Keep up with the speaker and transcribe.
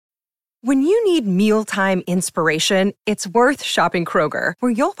When you need mealtime inspiration, it's worth shopping Kroger,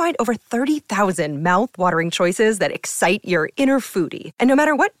 where you'll find over 30,000 mouth-watering choices that excite your inner foodie. And no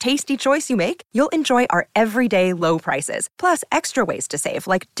matter what tasty choice you make, you'll enjoy our everyday low prices, plus extra ways to save,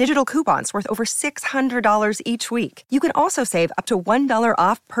 like digital coupons worth over $600 each week. You can also save up to $1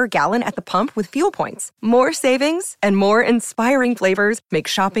 off per gallon at the pump with fuel points. More savings and more inspiring flavors make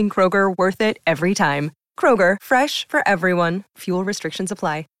shopping Kroger worth it every time. Kroger, fresh for everyone. Fuel restrictions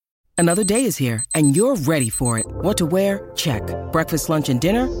apply. Another day is here, and you're ready for it. What to wear? Check. Breakfast, lunch, and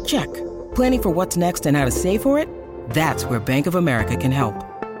dinner? Check. Planning for what's next and how to save for it? That's where Bank of America can help.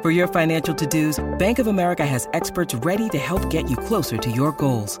 For your financial to-dos, Bank of America has experts ready to help get you closer to your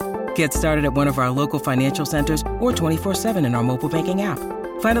goals. Get started at one of our local financial centers or 24/7 in our mobile banking app.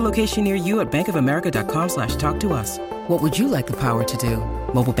 Find a location near you at bankofamerica.com/talktous. What would you like the power to do?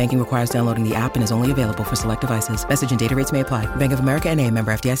 Mobile banking requires downloading the app and is only available for select devices. Message and data rates may apply. Bank of America N.A.,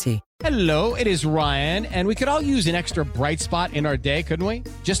 member FDIC. Hello, it is Ryan, and we could all use an extra bright spot in our day, couldn't we?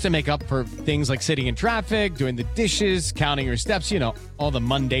 Just to make up for things like sitting in traffic, doing the dishes, counting your steps, all the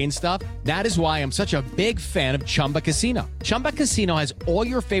mundane stuff. That is why I'm such a big fan of Chumba Casino. Chumba Casino has all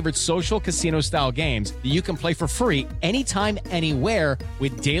your favorite social casino-style games that you can play for free anytime, anywhere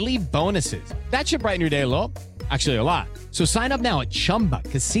with daily bonuses. That should brighten your day a little. Actually, a lot. So sign up now at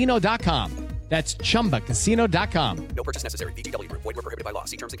ChumbaCasino.com. That's ChumbaCasino.com. No purchase necessary. VGW Group. Void where prohibited by law.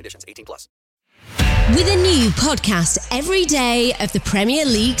 See terms and conditions. 18+. With a new podcast every day of the Premier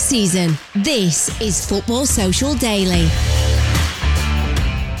League season, this is Football Social Daily.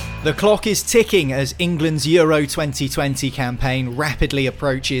 The clock is ticking as England's Euro 2020 campaign rapidly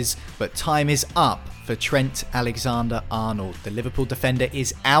approaches, but time is up for Trent Alexander-Arnold. The Liverpool defender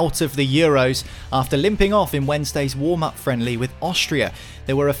is out of the Euros after limping off in Wednesday's warm-up friendly with Austria.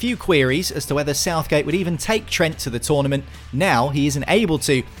 There were a few queries as to whether Southgate would even take Trent to the tournament. Now he isn't able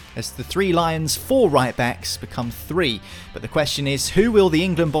to, as the Three Lions' 4 right-backs become 3. But the question is, who will the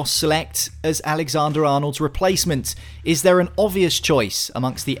England boss select as Alexander-Arnold's replacement? Is there an obvious choice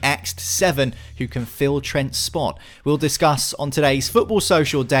amongst the axed 7 who can fill Trent's spot? We'll discuss on today's Football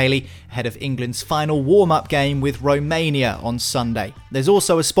Social Daily ahead of England's final warm-up game with Romania on Sunday. There's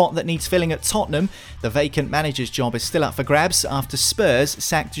also a spot that needs filling at Tottenham. The vacant manager's job is still up for grabs after Spurs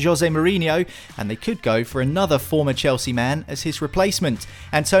sacked Jose Mourinho, and they could go for another former Chelsea man as his replacement.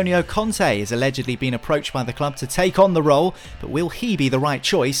 Antonio Conte has allegedly been approached by the club to take on the role, but will he be the right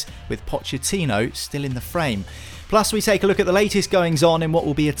choice with Pochettino still in the frame? Plus, we take a look at the latest goings on in what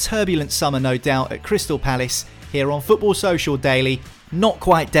will be a turbulent summer, no doubt, at Crystal Palace here on Football Social Daily. Not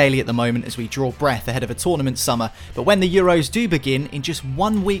quite daily at the moment as we draw breath ahead of a tournament summer, but when the Euros do begin in just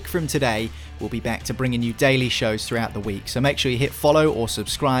 1 week from today, we'll be back to bringing you daily shows throughout the week. So make sure you hit follow or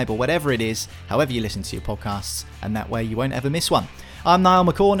subscribe or whatever it is, however you listen to your podcasts, and that way you won't ever miss one. I'm Niall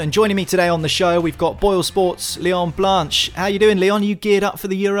McCorn, and joining me today on the show, we've got Boyle Sports' Leon Blanche. How you doing, Leon? You geared up for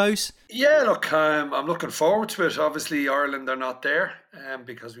the Euros? Yeah, look, I'm looking forward to it. Obviously, Ireland are not there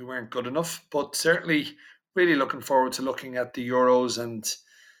because we weren't good enough, but certainly really looking forward to looking at the Euros, and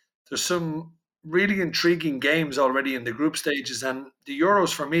there's some really intriguing games already in the group stages, and the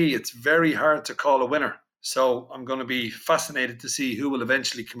Euros for me, it's very hard to call a winner. So I'm going to be fascinated to see who will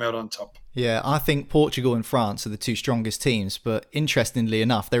eventually come out on top. Yeah, I think Portugal and France are the 2 strongest teams, but interestingly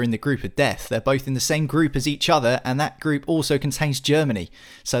enough, they're in the group of death. They're both in the same group as each other, and that group also contains Germany.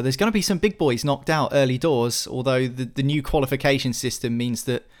 So there's going to be some big boys knocked out early doors, although the new qualification system means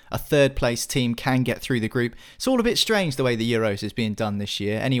that a third place team can get through the group. It's all a bit strange the way the Euros is being done this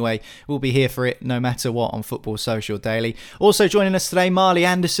year. Anyway, we'll be here for it no matter what on Football Social Daily. Also joining us today, Marley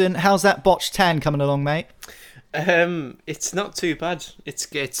Anderson. How's that botched tan coming along, mate? It's not too bad. It's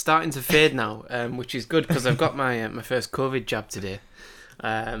starting to fade now, which is good because I've got my first COVID jab today.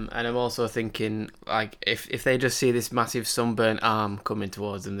 And I'm also thinking, like, if they just see this massive sunburnt arm coming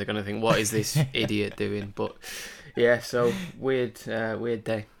towards them, they're going to think, what is this idiot doing? But yeah, so weird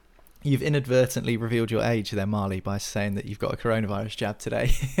day. You've inadvertently revealed your age there, Marley, by saying that you've got a coronavirus jab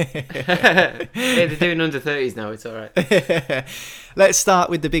today. Yeah, they're doing under 30s now, it's all right. Let's start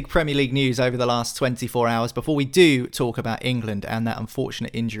with the big Premier League news over the last 24 hours before we do talk about England and that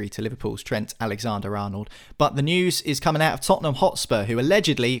unfortunate injury to Liverpool's Trent Alexander-Arnold. But the news is coming out of Tottenham Hotspur, who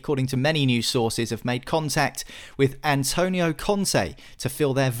allegedly, according to many news sources, have made contact with Antonio Conte to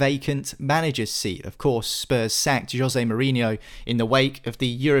fill their vacant manager's seat. Of course, Spurs sacked Jose Mourinho in the wake of the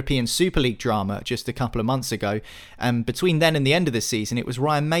European Super League drama just a couple of months ago. And between then and the end of the season, it was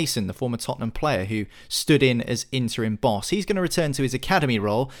Ryan Mason, the former Tottenham player, who stood in as interim boss. He's going to return to his academy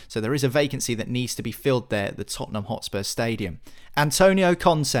role, so there is a vacancy that needs to be filled there at the Tottenham Hotspur Stadium. Antonio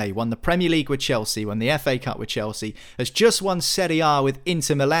Conte won the Premier League with Chelsea, won the FA Cup with Chelsea, has just won Serie A with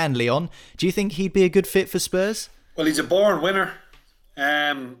Inter Milan, Leon. Do you think he'd be a good fit for Spurs? Well, he's a born winner,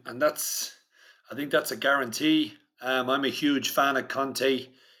 and I think that's a guarantee. I'm a huge fan of Conte.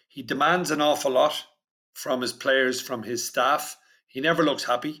 He demands an awful lot from his players, from his staff. He never looks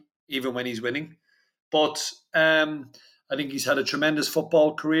happy, even when he's winning. But I think he's had a tremendous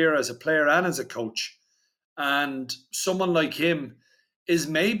football career as a player and as a coach. And someone like him is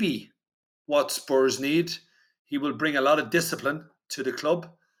maybe what Spurs need. He will bring a lot of discipline to the club.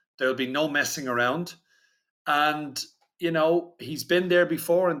 There'll be no messing around. And, you know, he's been there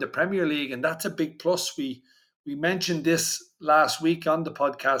before in the Premier League, and that's a big plus. We mentioned this last week on the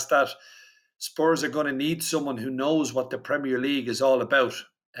podcast that Spurs are going to need someone who knows what the Premier League is all about.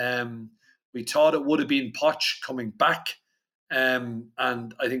 We thought it would have been Poch coming back, and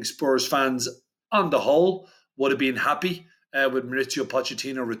I think Spurs fans on the whole would have been happy with Mauricio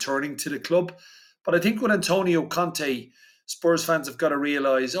Pochettino returning to the club. But I think with Antonio Conte, Spurs fans have got to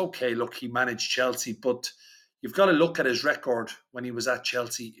realise, okay, look, he managed Chelsea, but you've got to look at his record when he was at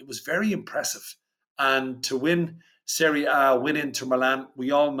Chelsea. It was very impressive. And to win Serie A, win Inter Milan,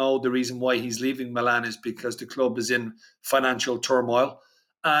 we all know the reason why he's leaving Milan is because the club is in financial turmoil.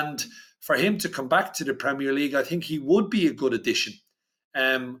 And for him to come back to the Premier League, I think he would be a good addition.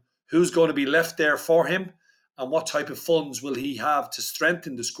 Who's going to be left there for him, and what type of funds will he have to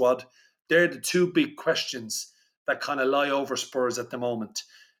strengthen the squad? They're the two big questions that kind of lie over Spurs at the moment.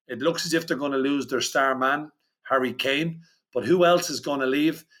 It looks as if they're going to lose their star man, Harry Kane, but who else is going to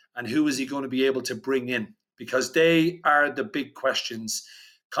leave, and who is he going to be able to bring in? Because they are the big questions.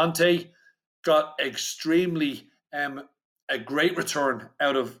 Conte got extremely a great return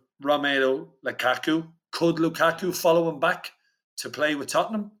out of Romelu Lukaku. Could Lukaku follow him back to play with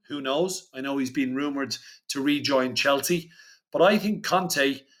Tottenham? Who knows? I know he's been rumoured to rejoin Chelsea, but I think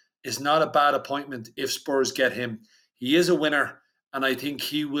Conte is not a bad appointment if Spurs get him. He is a winner, and I think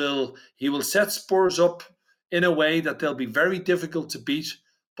he will set Spurs up in a way that they'll be very difficult to beat,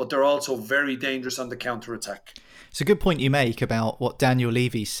 but they're also very dangerous on the counter-attack. It's a good point you make about what Daniel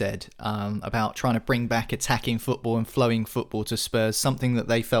Levy said about trying to bring back attacking football and flowing football to Spurs, something that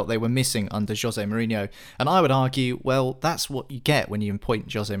they felt they were missing under Jose Mourinho. And I would argue, well, that's what you get when you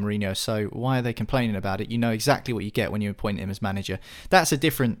appoint Jose Mourinho, so why are they complaining about it? You know exactly what you get when you appoint him as manager. That's a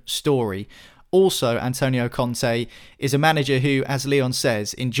different story. Also, Antonio Conte is a manager who, as Leon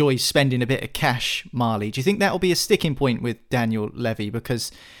says, enjoys spending a bit of cash, Marley. Do you think that will be a sticking point with Daniel Levy?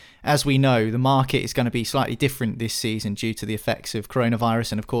 Because, as we know, the market is going to be slightly different this season due to the effects of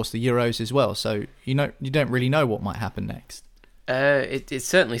coronavirus and, of course, the Euros as well. So, you don't really know what might happen next. It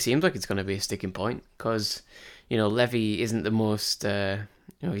certainly seems like it's going to be a sticking point because, Levy isn't the most...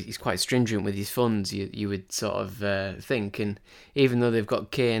 he's quite stringent with his funds, you would sort of think. And even though they've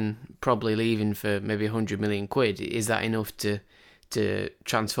got Kane probably leaving for maybe 100 million quid, is that enough to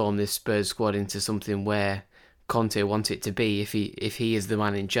transform this Spurs squad into something where Conte wants it to be if he is the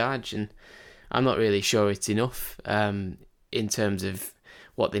man in charge? And I'm not really sure it's enough in terms of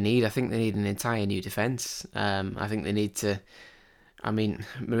what they need. I think they need an entire new defence. I think they need to...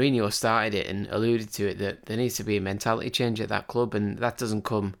 Mourinho started it and alluded to it that there needs to be a mentality change at that club, and that doesn't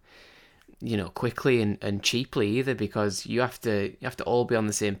come, quickly and cheaply either, because you have to all be on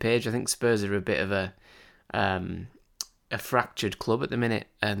the same page. I think Spurs are a bit of a fractured club at the minute,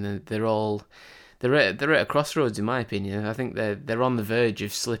 and they're at a crossroads in my opinion. I think they're on the verge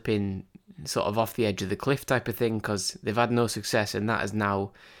of slipping sort of off the edge of the cliff type of thing because they've had no success, and that has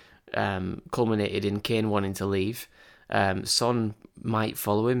now culminated in Kane wanting to leave. Son might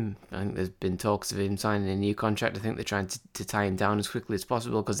follow him. I think there's been talks of him signing a new contract. I think they're trying to tie him down as quickly as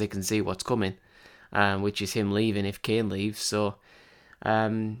possible because they can see what's coming, which is him leaving if Kane leaves. So,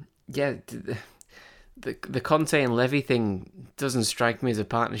 the Conte and Levy thing doesn't strike me as a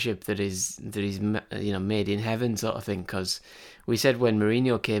partnership that is made in heaven sort of thing. Because we said when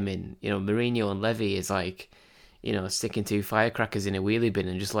Mourinho came in, Mourinho and Levy is like, sticking two firecrackers in a wheelie bin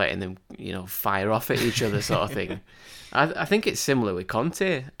and just letting them, fire off at each other sort of thing. I think it's similar with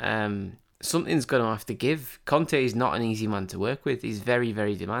Conte. Something's going to have to give. Conte is not an easy man to work with. He's very,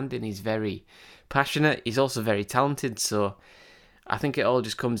 very demanding. He's very passionate. He's also very talented. So I think it all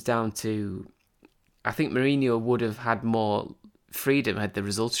just comes down to... I think Mourinho would have had more freedom had the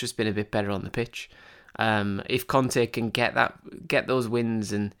results just been a bit better on the pitch. If Conte can get those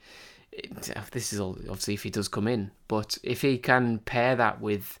wins and this is all obviously if he does come in, but if he can pair that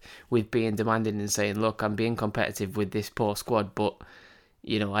with being demanding and saying, look, I'm being competitive with this poor squad, but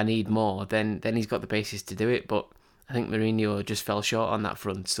I need more, then he's got the basis to do it. But I think Mourinho just fell short on that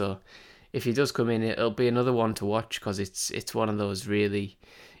front. So if he does come in, it'll be another one to watch, because it's one of those really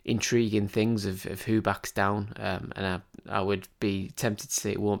intriguing things of who backs down, and I would be tempted to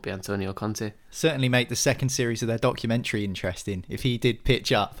say it won't be Antonio Conte. Certainly make the second series of their documentary interesting if he did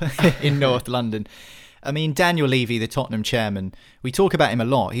pitch up in North London. I mean, Daniel Levy, the Tottenham chairman, we talk about him a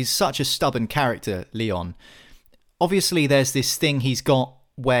lot. He's such a stubborn character, Leon. Obviously, there's this thing he's got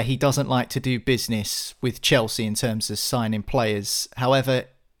where he doesn't like to do business with Chelsea in terms of signing players. However,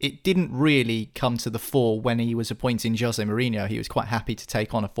 it didn't really come to the fore when he was appointing Jose Mourinho. He was quite happy to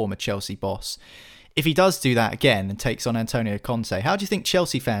take on a former Chelsea boss. If he does do that again and takes on Antonio Conte, how do you think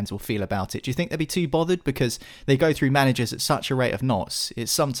Chelsea fans will feel about it? Do you think they'll be too bothered because they go through managers at such a rate of knots?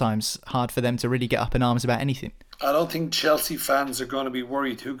 It's sometimes hard for them to really get up in arms about anything. I don't think Chelsea fans are going to be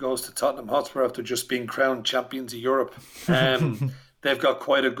worried who goes to Tottenham Hotspur after just being crowned champions of Europe. They've got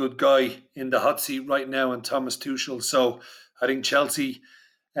quite a good guy in the hot seat right now in Thomas Tuchel. So I think Chelsea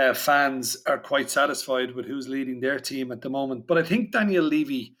fans are quite satisfied with who's leading their team at the moment. But I think Daniel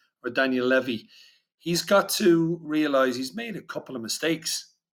Levy, he's got to realise he's made a couple of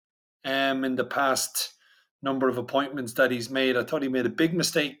mistakes in the past number of appointments that he's made. I thought he made a big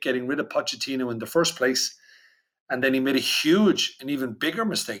mistake getting rid of Pochettino in the first place. And then he made a huge and even bigger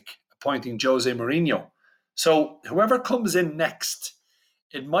mistake appointing Jose Mourinho. So whoever comes in next,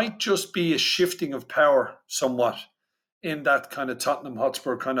 it might just be a shifting of power somewhat in that kind of Tottenham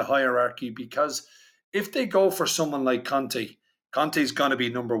Hotspur kind of hierarchy, because if they go for someone like Conte, Conte's going to be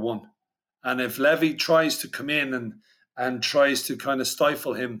number one. And if Levy tries to come in and tries to kind of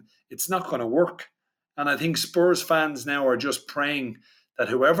stifle him, it's not going to work. And I think Spurs fans now are just praying that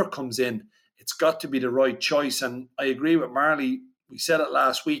whoever comes in, it's got to be the right choice. And I agree with Marley. We said it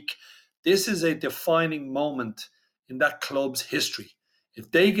last week. This is a defining moment in that club's history. If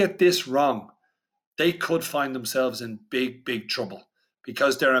they get this wrong, they could find themselves in big, big trouble,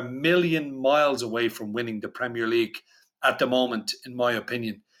 because they're a million miles away from winning the Premier League at the moment, in my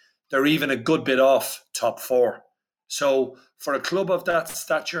opinion. They're even a good bit off top four. So for a club of that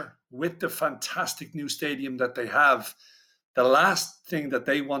stature, with the fantastic new stadium that they have, the last thing that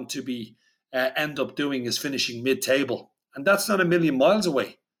they want to be end up doing is finishing mid-table. And that's not a million miles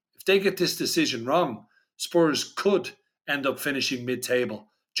away. If they get this decision wrong, Spurs could end up finishing mid-table,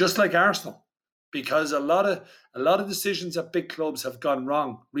 just like Arsenal, because a lot of decisions at big clubs have gone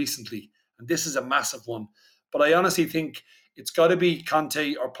wrong recently, and this is a massive one. But I honestly think it's got to be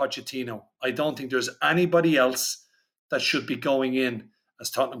Conte or Pochettino. I don't think there's anybody else that should be going in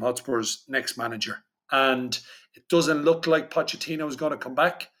as Tottenham Hotspur's next manager. And it doesn't look like Pochettino is going to come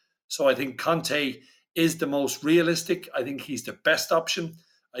back. So I think Conte is the most realistic. I think he's the best option.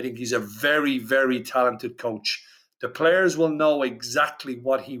 I think he's a very, very talented coach. The players will know exactly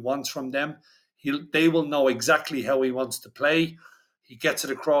what he wants from them. They will know exactly how he wants to play. He gets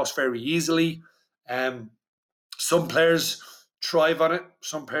it across very easily. Some players thrive on it.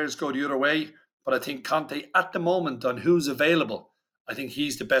 Some players go the other way. But I think Conte, at the moment, on who's available, I think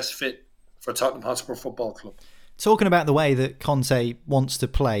he's the best fit for Tottenham Hotspur Football Club. Talking about the way that Conte wants to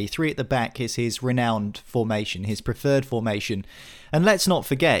play, three at the back is his renowned formation, his preferred formation. And let's not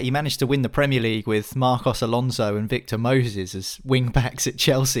forget, he managed to win the Premier League with Marcos Alonso and Victor Moses as wing-backs at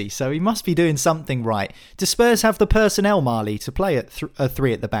Chelsea, so he must be doing something right. Do Spurs have the personnel, Marley, to play at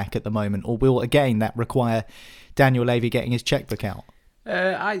three at the back at the moment, or will, again, that require Daniel Levy getting his chequebook out?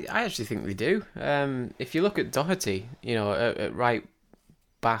 I actually think they do. If you look at Doherty, at right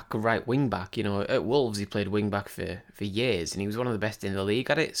wing back, at Wolves he played wing back for years, and he was one of the best in the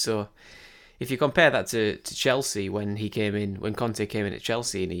league at it. So if you compare that to Chelsea, when Conte came in at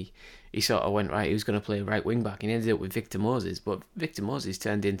Chelsea, and he sort of went, right, he was going to play right wing back, and he ended up with Victor Moses. But Victor Moses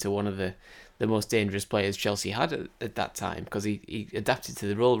turned into one of the most dangerous players Chelsea had at that time, because he adapted to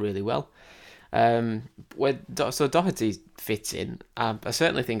the role really well. So Doherty fits in. I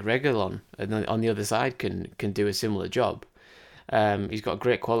certainly think Reguilon on the other side can do a similar job. He's got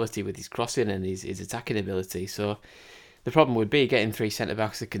great quality with his crossing and his attacking ability. So the problem would be getting three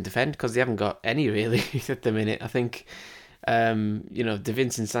centre-backs that can defend, because they haven't got any really at the minute. I think,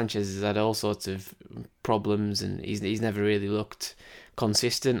 Davinson Sanchez has had all sorts of problems, and he's never really looked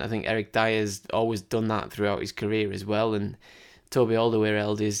consistent. I think Eric Dyer's always done that throughout his career as well, and Toby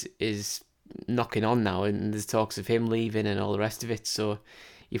Alderweireld is knocking on now, and there's talks of him leaving and all the rest of it. So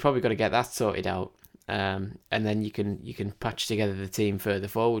you've probably got to get that sorted out. And then you can patch together the team further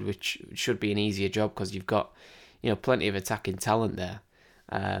forward, which should be an easier job, because you've got plenty of attacking talent there.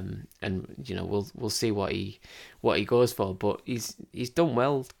 And we'll see what he goes for. But he's done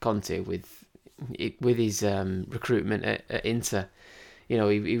well, Conte, with his recruitment at Inter.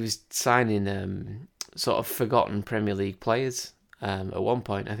 He was signing sort of forgotten Premier League players. At one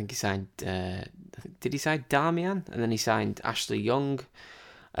point, I think he signed. Did he sign Darmian? And then he signed Ashley Young.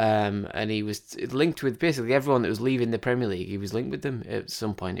 And he was linked with basically everyone that was leaving the Premier League. He was linked with them at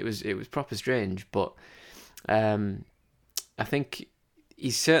some point. It was proper strange, but I think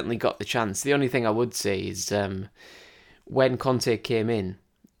he's certainly got the chance. The only thing I would say is when Conte came in,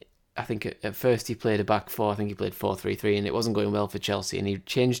 I think at first he played a back four. I think he played 4-3-3, and it wasn't going well for Chelsea. And he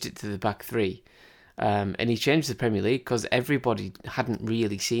changed it to the back three. And he changed the Premier League because everybody hadn't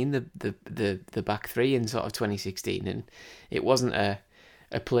really seen the back three in sort of 2016, and it wasn't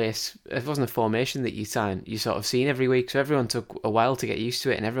it wasn't a formation that you sort of seen every week. So everyone took a while to get used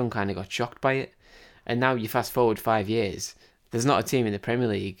to it, and everyone kind of got shocked by it. And now you fast forward 5 years, there's not a team in the Premier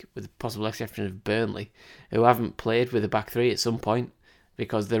League, with the possible exception of Burnley, who haven't played with a back three at some point,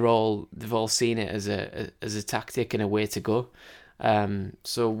 because they've all seen it as a tactic and a way to go.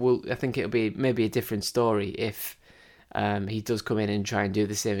 So I think it'll be maybe a different story if he does come in and try and do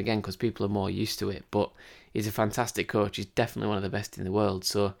the same again, because people are more used to it. But he's a fantastic coach. He's definitely one of the best in the world.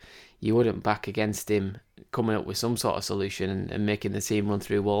 So you wouldn't back against him coming up with some sort of solution and making the team run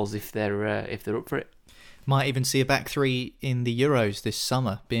through walls if they're up for it. Might even see a back three in the Euros this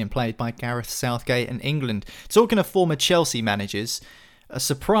summer, being played by Gareth Southgate and England. Talking of former Chelsea managers, a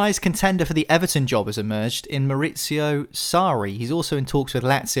surprise contender for the Everton job has emerged in Maurizio Sarri. He's also in talks with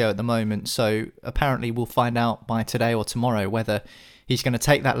Lazio at the moment, so apparently we'll find out by today or tomorrow whether he's going to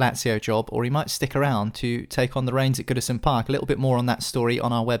take that Lazio job or he might stick around to take on the reins at Goodison Park. A little bit more on that story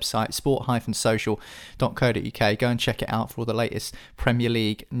on our website, sport-social.co.uk. Go and check it out for all the latest Premier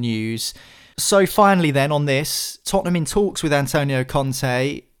League news. So finally then on this, Tottenham in talks with Antonio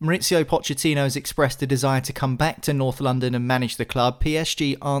Conte. Maurizio Pochettino has expressed a desire to come back to North London and manage the club.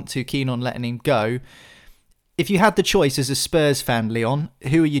 PSG aren't too keen on letting him go. If you had the choice as a Spurs fan, Leon,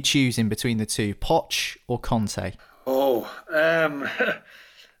 who are you choosing between the two, Poch or Conte? I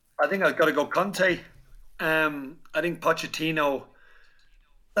think I've got to go Conte. I think Pochettino,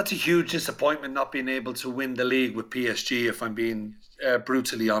 that's a huge disappointment not being able to win the league with PSG, if I'm being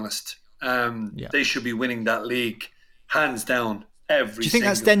brutally honest. They should be winning that league, hands down, every. Do you think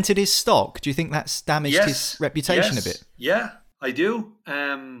that's dented his stock? Do you think that's damaged his reputation a bit? Yeah, I do.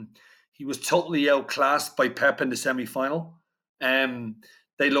 He was totally outclassed by Pep in the semi-final.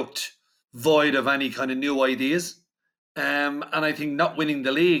 They looked void of any kind of new ideas. And I think not winning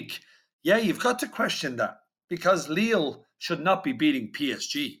the league, you've got to question that, because Lille should not be beating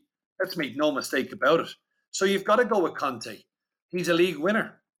PSG. Let's make no mistake about it. So you've got to go with Conte. He's a league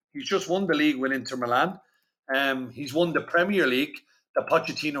winner. He's just won the league with Inter Milan. He's won the Premier League that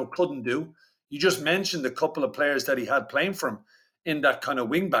Pochettino couldn't do. You just mentioned a couple of players that he had playing for him in that kind of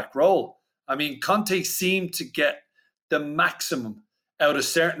wing-back role. I mean, Conte seemed to get the maximum out of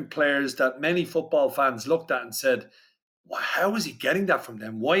certain players that many football fans looked at and said, well, how is he getting that from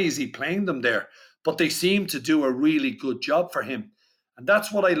them? Why is he playing them there? But they seem to do a really good job for him. And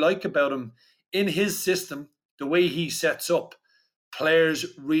that's what I like about him. In his system, the way he sets up, players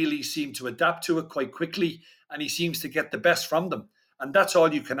really seem to adapt to it quite quickly, and he seems to get the best from them. And that's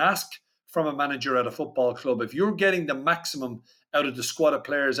all you can ask from a manager at a football club. If you're getting the maximum out of the squad of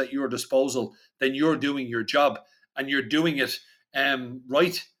players at your disposal, then you're doing your job, and you're doing it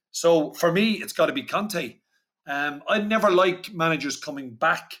right. So for me, it's got to be Conte. I'd never like managers coming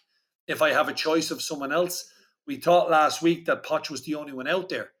back if I have a choice of someone else. We thought last week that Poch was the only one out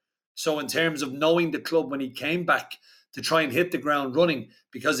there. So in terms of knowing the club when he came back to try and hit the ground running,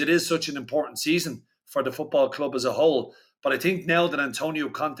 because it is such an important season for the football club as a whole. But I think now that Antonio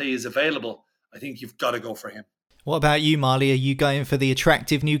Conte is available, I think you've got to go for him. What about you, Marley? Are you going for the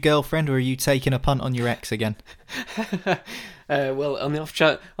attractive new girlfriend, or are you taking a punt on your ex again? Well, on the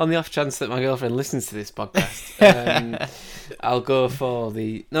off chance that my girlfriend listens to this podcast, I'll go for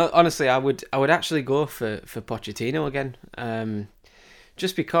the. No, honestly, I would actually go for Pochettino again,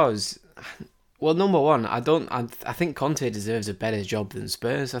 just because. Well, number one, I think Conte deserves a better job than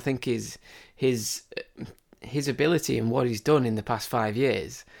Spurs. I think his ability and what he's done in the past 5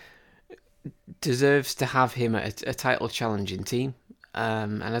 years deserves to have him at a title challenging team.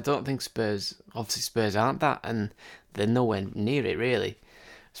 And I don't think Spurs aren't that, and they're nowhere near it really,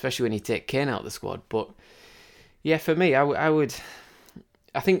 especially when you take Kane out of the squad. But yeah, for me, I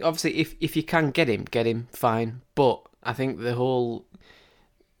think obviously if you can get him, fine. But I think the whole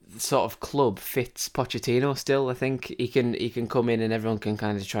sort of club fits Pochettino still. I think he can come in and everyone can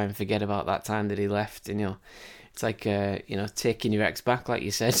kind of try and forget about that time that he left, and It's like, taking your ex back, like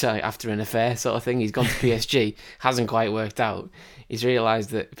you said, after an affair sort of thing. He's gone to PSG, hasn't quite worked out. He's realised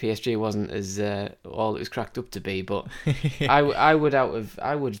that PSG wasn't as all it was cracked up to be. But I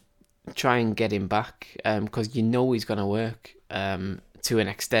would try and get him back, because he's going to work to an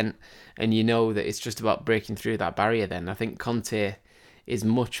extent, and that it's just about breaking through that barrier. Then I think Conte is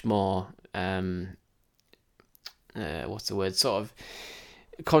much more sort of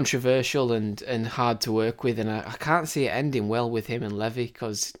controversial and hard to work with, and I can't see it ending well with him and Levy,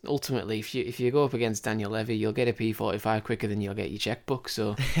 because ultimately if you go up against Daniel Levy, you'll get a P45 quicker than you'll get your checkbook.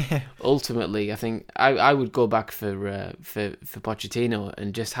 So ultimately I think I would go back for Pochettino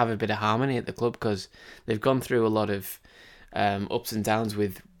and just have a bit of harmony at the club, because they've gone through a lot of ups and downs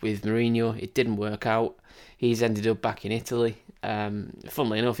with Mourinho. It didn't work out. He's ended up back in Italy.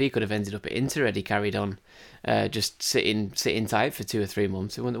 Funnily enough, he could have ended up at Inter had he carried on just sitting tight for 2 or 3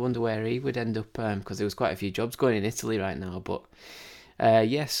 months. I wonder where he would end up, because there was quite a few jobs going in Italy right now. But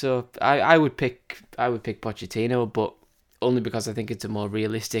so I would pick Pochettino, but only because I think it's a more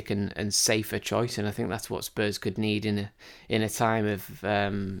realistic and safer choice, and I think that's what Spurs could need in a time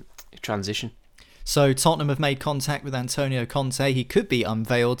of transition. So Tottenham have made contact with Antonio Conte. He could be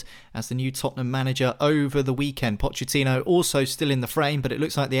unveiled as the new Tottenham manager over the weekend. Pochettino also still in the frame, but it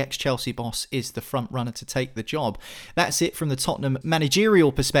looks like the ex-Chelsea boss is the front runner to take the job. That's it from the Tottenham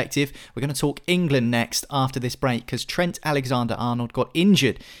managerial perspective. We're going to talk England next after this break, because Trent Alexander-Arnold got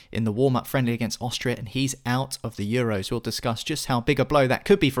injured in the warm-up friendly against Austria, and he's out of the Euros. We'll discuss just how big a blow that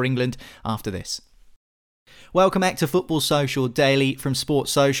could be for England after this. Welcome back to Football Social Daily from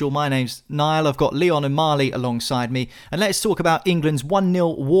Sports Social. My name's Niall. I've got Leon and Marley alongside me. And let's talk about England's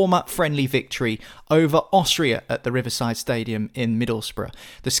 1-0 warm-up friendly victory over Austria at the Riverside Stadium in Middlesbrough.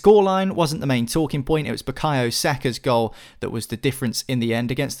 The scoreline wasn't the main talking point. It was Bukayo Saka's goal that was the difference in the end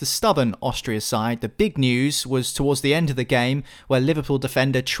against the stubborn Austria side. The big news was towards the end of the game, where Liverpool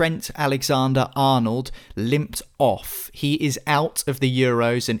defender Trent Alexander-Arnold limped off. He is out of the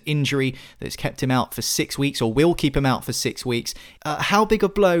Euros, an injury that's kept him out for 6 weeks, or will keep him out for 6 weeks. How big a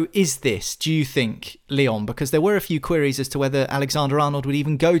blow is this, do you think, Leon? Because there were a few queries as to whether Alexander-Arnold would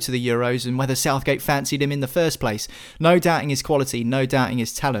even go to the Euros and whether Southgate fancied him in the first place. No doubting his quality, no doubting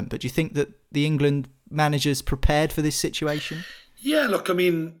his talent, but do you think that the England manager's prepared for this situation? Yeah, look, I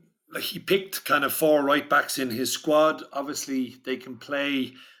mean, he picked kind of 4 right backs in his squad. Obviously, they can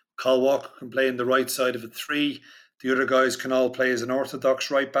play, Kyle Walker can play in the right side of a 3. The other guys can all play as an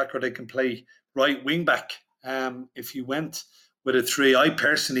orthodox right back, or they can play right wing back. If you went with a 3, I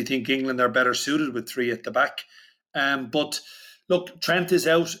personally think England are better suited with 3 at the back. But look, Trent is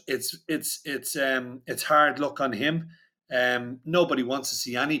out. It's hard luck on him. Nobody wants to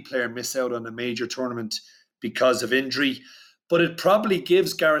see any player miss out on a major tournament because of injury. But it probably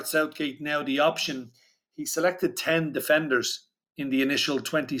gives Gareth Southgate now the option. He selected 10 defenders in the initial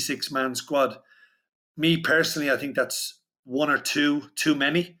 26-man squad. Me personally, I think that's 1 or 2 too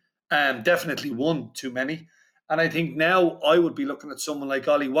many. Definitely 1 too many. And I think now I would be looking at someone like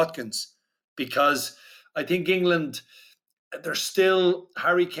Ollie Watkins, because I think England,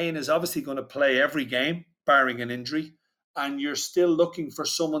 Harry Kane is obviously going to play every game, barring an injury. And you're still looking for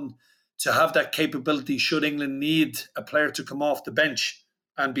someone to have that capability should England need a player to come off the bench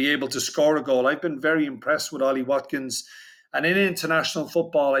and be able to score a goal. I've been very impressed with Ollie Watkins. And in international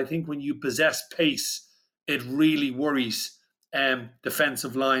football, I think when you possess pace, it really worries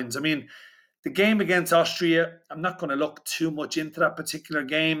defensive lines. I mean, the game against Austria, I'm not going to look too much into that particular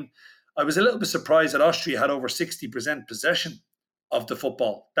game. I was a little bit surprised that Austria had over 60% possession of the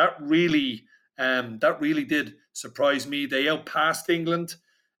football. That really did surprise me. They outpassed England.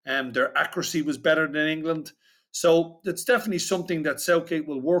 Their accuracy was better than England. So it's definitely something that Southgate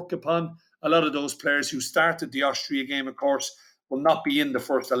will work upon. A lot of those players who started the Austria game, of course, will not be in the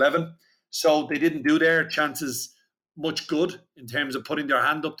first 11. So they didn't do their chances much good in terms of putting their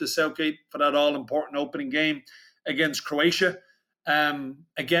hand up to Southgate for that all-important opening game against Croatia.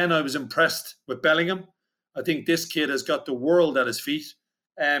 Again, I was impressed with Bellingham. I think this kid has got the world at his feet.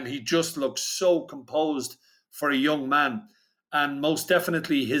 He just looks so composed for a young man. And most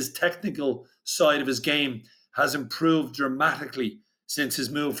definitely his technical side of his game has improved dramatically since his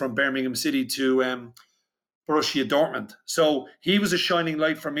move from Birmingham City to Borussia Dortmund. So he was a shining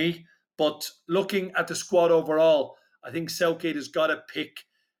light for me. But looking at the squad overall, I think Southgate has got to pick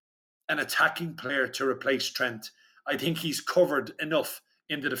an attacking player to replace Trent. I think he's covered enough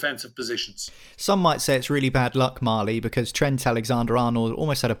in the defensive positions. Some might say it's really bad luck, Marley, because Trent Alexander-Arnold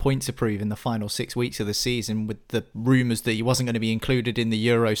almost had a point to prove in the final 6 weeks of the season with the rumours that he wasn't going to be included in the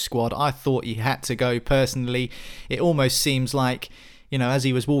Euro squad. I thought he had to go personally. It almost seems like as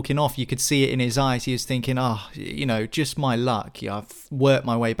he was walking off, you could see it in his eyes. He was thinking, just my luck. I've worked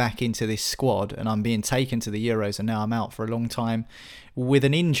my way back into this squad and I'm being taken to the Euros and now I'm out for a long time with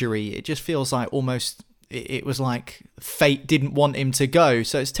an injury. It just feels like almost it was like fate didn't want him to go.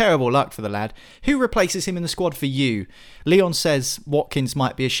 So it's terrible luck for the lad. Who replaces him in the squad for you? Leon says Watkins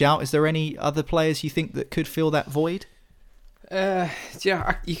might be a shout. Is there any other players you think that could fill that void? You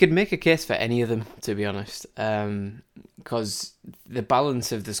could make a case for any of them, to be honest, because the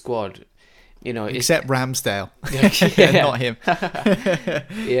balance of the squad, except Ramsdale, not him.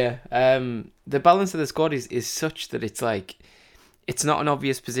 The balance of the squad is such that it's like it's not an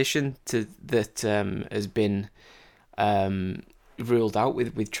obvious position that has been ruled out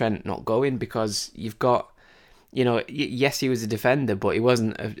with Trent not going, because you've got, yes, he was a defender, but he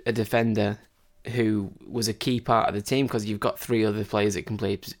wasn't a defender who was a key part of the team, because you've got 3 other players that can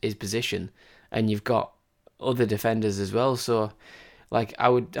play his position and you've got other defenders as well. So like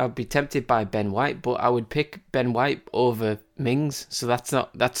I'd be tempted by Ben White, but I would pick Ben White over Mings. So that's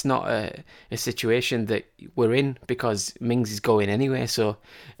not a situation that we're in, because Mings is going anyway. So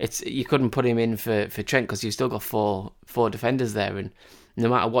you couldn't put him in for Trent, because you've still got four defenders there, and no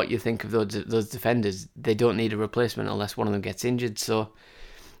matter what you think of those defenders, they don't need a replacement unless one of them gets injured. So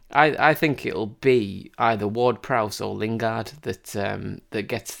I think it'll be either Ward-Prowse or Lingard that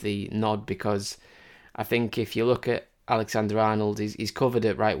gets the nod, because I think if you look at Alexander-Arnold, he's covered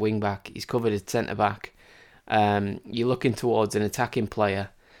at right wing back, he's covered at centre back. You're looking towards an attacking player,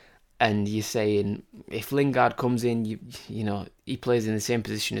 and you're saying if Lingard comes in, he plays in the same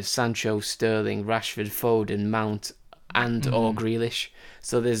position as Sancho, Sterling, Rashford, Foden, Mount, and or Grealish.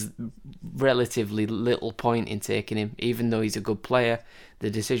 So there's relatively little point in taking him, even though he's a good player. The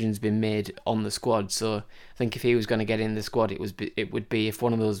decision's been made on the squad. So I think if he was going to get in the squad, it would be if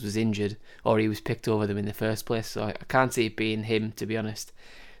one of those was injured or he was picked over them in the first place. So I can't see it being him, to be honest.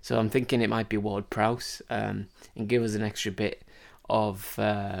 So I'm thinking it might be Ward-Prowse, and give us an extra bit of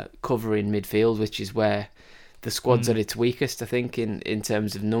cover in midfield, which is where the squad's at its weakest, I think, in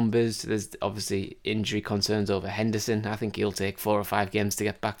terms of numbers. There's obviously injury concerns over Henderson. I think he'll take 4 or 5 games to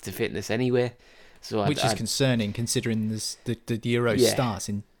get back to fitness anyway. So which is concerning, considering the Euro starts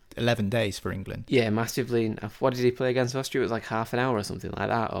in 11 days for England. Yeah, massively. What did he play against Austria? It was like half an hour or something like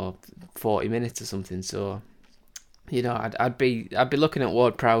that, or 40 minutes or something. So, I'd be looking at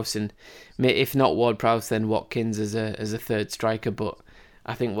Ward-Prowse, and if not Ward-Prowse, then Watkins as a third striker. But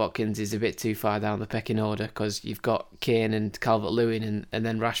I think Watkins is a bit too far down the pecking order, because you've got Kane and Calvert-Lewin, and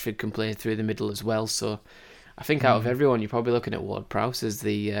then Rashford can play through the middle as well. So I think out of everyone, you're probably looking at Ward-Prowse as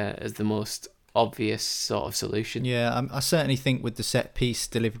the most obvious sort of solution. Yeah, I certainly think with the set piece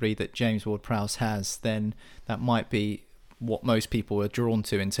delivery that James Ward-Prowse has, then that might be what most people are drawn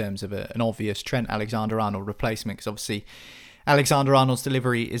to in terms of an obvious Trent Alexander-Arnold replacement, because obviously Alexander-Arnold's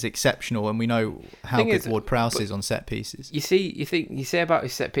delivery is exceptional, and we know how good Ward-Prowse is on set pieces. You say about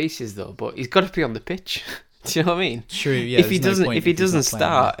his set pieces though, but he's got to be on the pitch. Do you know what I mean? True. Yeah. If he doesn't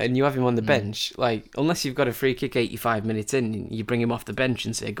start and you have him on the bench, like unless you've got a free kick 85 minutes in, you bring him off the bench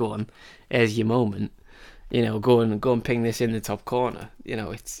and say, "Go on, here's your moment." Go and ping this in the top corner.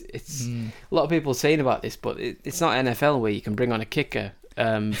 It's a lot of people saying about this, but it's not NFL where you can bring on a kicker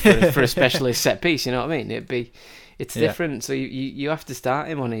for a specialist set piece. You know what I mean? It's different. So you have to start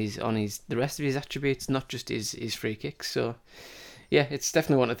him on the rest of his attributes, not just his free kicks. So yeah, it's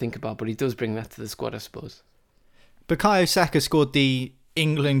definitely one to think about. But he does bring that to the squad, I suppose. Bukayo Saka scored the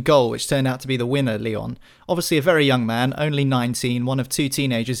England goal, which turned out to be the winner, Leon. Obviously a very young man, only 19, one of 2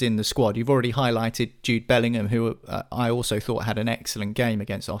 teenagers in the squad. You've already highlighted Jude Bellingham, who I also thought had an excellent game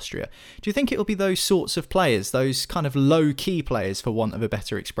against Austria. Do you think it'll be those sorts of players, those kind of low-key players, for want of a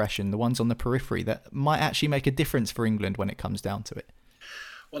better expression, the ones on the periphery, that might actually make a difference for England when it comes down to it?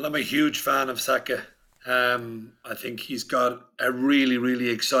 Well, I'm a huge fan of Saka. I think he's got a really, really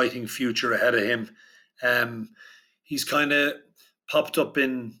exciting future ahead of him. He's kind of popped up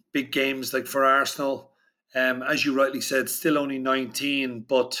in big games like for Arsenal. As you rightly said, still only 19,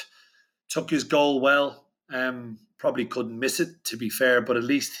 but took his goal well. Probably couldn't miss it, to be fair, but at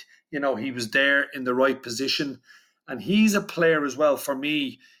least, he was there in the right position. And he's a player as well, for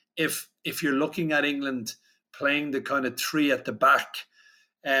me, if you're looking at England playing the kind of 3 at the back,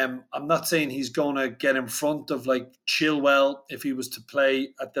 I'm not saying he's going to get in front of like Chilwell if he was to play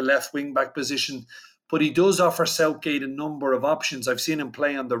at the left wing back position, but he does offer Southgate a number of options. I've seen him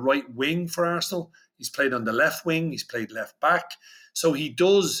play on the right wing for Arsenal. He's played on the left wing. He's played left back. So he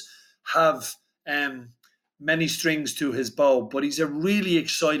does have many strings to his bow, but he's a really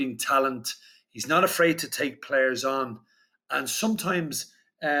exciting talent. He's not afraid to take players on. And sometimes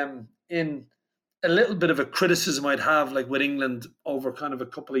in a little bit of a criticism I'd have, like with England over kind of a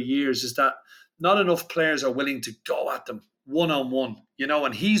couple of years, is that not enough players are willing to go at them one-on-one,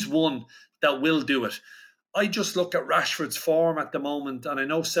 and he's one that will do it. I just look at Rashford's form at the moment, and I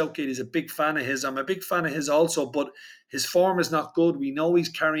know Southgate is a big fan of his. I'm a big fan of his also, but his form is not good. We know he's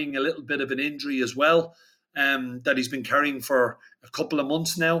carrying a little bit of an injury as well, that he's been carrying for a couple of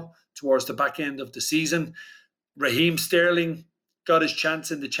months now, towards the back end of the season. Raheem Sterling got his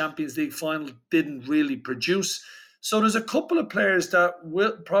chance in the Champions League final, didn't really produce. So there's a couple of players that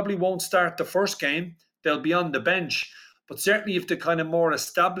probably won't start the first game. They'll be on the bench. But certainly if the kind of more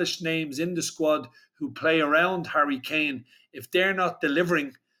established names in the squad who play around Harry Kane, if they're not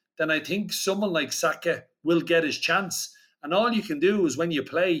delivering, then I think someone like Saka will get his chance. And all you can do is when you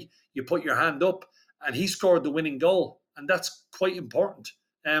play, you put your hand up, and he scored the winning goal. And that's quite important.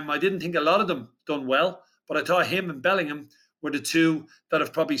 I didn't think a lot of them done well, but I thought him and Bellingham were the two that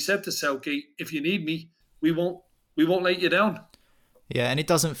have probably said to Southgate, if you need me, we won't let you down. Yeah, and it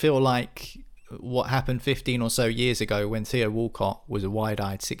doesn't feel like what happened 15 or so years ago when Theo Walcott was a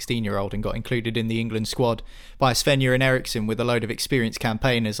wide-eyed 16-year-old and got included in the England squad by Sven-Göran Eriksson with a load of experienced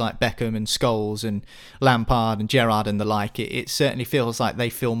campaigners like Beckham and Scholes and Lampard and Gerrard and the like. It certainly feels like they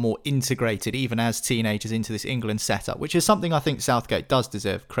feel more integrated even as teenagers into this England setup, which is something I think Southgate does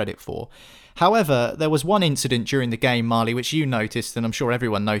deserve credit for. However, there was one incident during the game, Marley, which you noticed, and I'm sure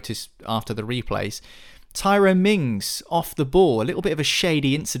everyone noticed after the replays. Tyrone Mings off the ball, a little bit of a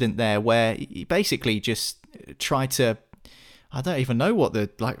shady incident there where he basically just tried to, I don't even know what the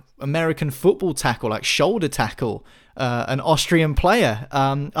American football tackle, shoulder tackle, an Austrian player.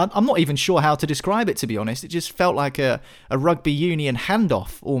 I'm not even sure how to describe it, to be honest. It just felt like a rugby union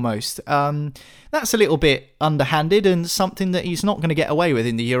handoff almost. That's a little bit underhanded and something that he's not going to get away with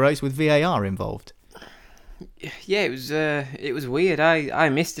in the Euros with VAR involved. Yeah, it was weird. I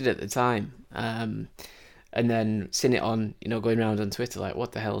missed it at the time. And then seeing it on, going around on Twitter,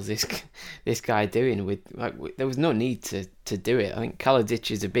 what the hell is this guy doing? There was no need to do it. I think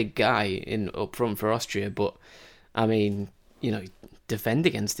Kaladic is a big guy up front for Austria, but I mean, defend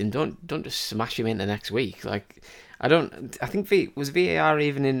against him. Don't just smash him into next week. I think was VAR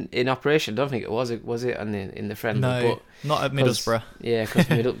even in operation? I don't think it was. Was it in the friendly? No, but not at Middlesbrough. Yeah, because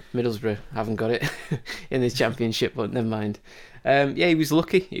Middlesbrough haven't got it in the Championship, but never mind. He was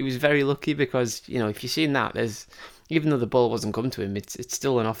lucky. He was very lucky because, if you've seen that, even though the ball wasn't come to him, it's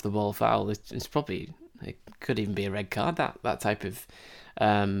still an off the ball foul. It could even be a red card. That type of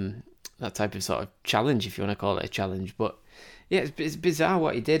sort of challenge, if you want to call it a challenge. But yeah, it's bizarre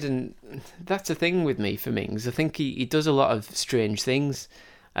what he did, and that's the thing with me for Mings. I think he does a lot of strange things,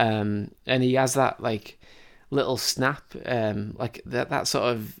 and he has that little snap, that sort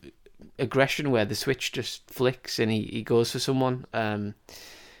of aggression where the switch just flicks and he goes for someone, and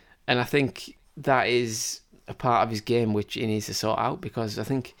I think that is a part of his game which he needs to sort out, because I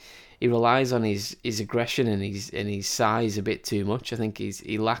think he relies on his aggression and his size a bit too much. I think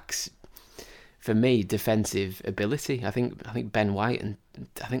he lacks, for me, defensive ability. I think Ben White, and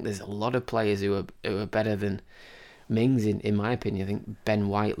I think there's a lot of players who are better than Mings in my opinion. I think Ben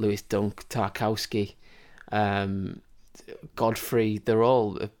White, Lewis Dunk, Tarkowski, Godfrey, they're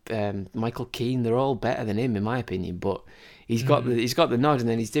all Michael Keane, they're all better than him in my opinion, but he's got the nod, and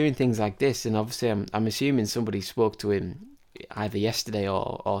then he's doing things like this, and obviously I'm assuming somebody spoke to him either yesterday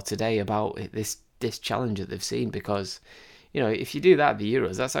or today about this challenge that they've seen, because if you do that at the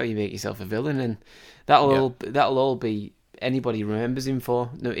Euros, that's how you make yourself a villain, and that'll all be anybody remembers him for.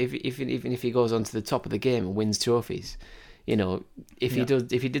 No, even if he goes on to the top of the game and wins trophies, if he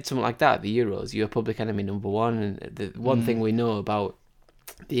did something like that at the Euros, you're public enemy number one. And the one thing we know about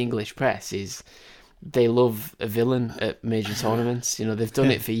the English press is they love a villain at major tournaments. They've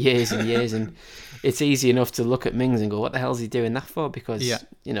done it for years and years, and it's easy enough to look at Mings and go, "What the hell is he doing that for?" Because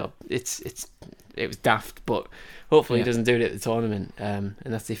it was daft, but hopefully he doesn't do it at the tournament, and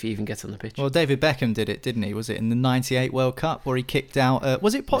that's if he even gets on the pitch. Well, David Beckham did it, didn't he? Was it in the '98 World Cup where he kicked out?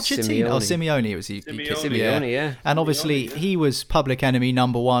 Was it Pochettino? Simeone. It was Simeone, yeah. And obviously he was public enemy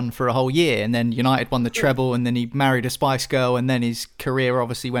number one for a whole year, and then United won the treble, and then he married a Spice Girl, and then his career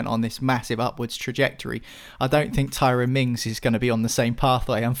obviously went on this massive upwards trajectory. I don't think Tyrone Mings is going to be on the same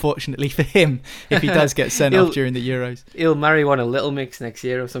pathway, unfortunately for him, if he does get sent off during the Euros. He'll marry one of Little Mix next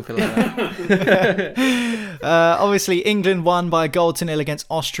year or something like that. Obviously, England won by a goal to 0 against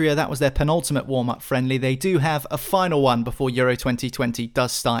Austria. That was their penultimate warm-up friendly. They do have a final one before Euro 2020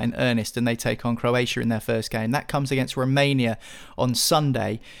 does start in earnest, and they take on Croatia in their first game. That comes against Romania on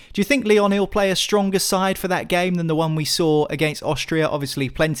Sunday. Do you think Leon will play a stronger side for that game than the one we saw against Austria? Obviously,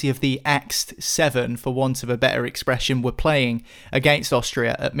 plenty of the axed seven, for want of a better expression, were playing against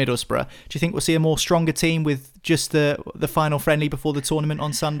Austria at Middlesbrough. Do you think we'll see a more stronger team with just the final friendly before the tournament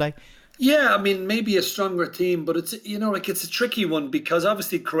on Sunday? Yeah, I mean, maybe a stronger team, but it's it's a tricky one because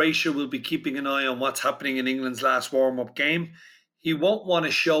obviously Croatia will be keeping an eye on what's happening in England's last warm-up game. He won't want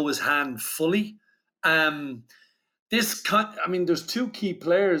to show his hand fully. There's two key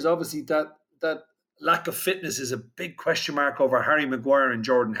players. Obviously, that lack of fitness is a big question mark over Harry Maguire and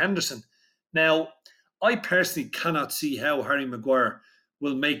Jordan Henderson. Now, I personally cannot see how Harry Maguire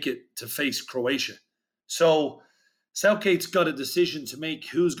will make it to face Croatia. So Southgate's got a decision to make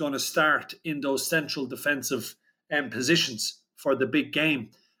who's going to start in those central defensive positions for the big game.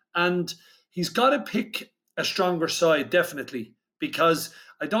 And he's got to pick a stronger side, definitely, because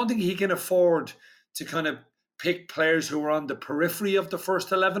I don't think he can afford to kind of pick players who are on the periphery of the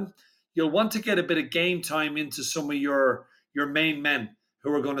first 11. You'll want to get a bit of game time into some of your main men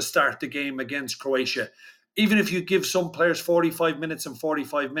who are going to start the game against Croatia. Even if you give some players 45 minutes and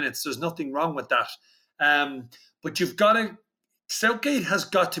 45 minutes, there's nothing wrong with that. But Southgate has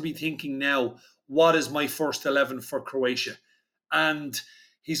got to be thinking now, what is my first 11 for Croatia? And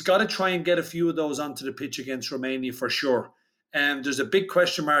he's got to try and get a few of those onto the pitch against Romania for sure. And there's a big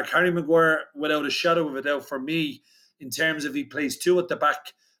question mark. Harry Maguire, without a shadow of a doubt for me, in terms of he plays two at the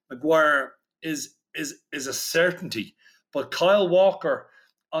back, Maguire is a certainty. But Kyle Walker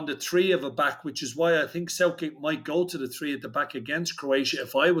on the three of a back, which is why I think Southgate might go to the three at the back against Croatia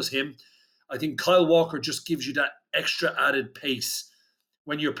if I was him. I think Kyle Walker just gives you that extra added pace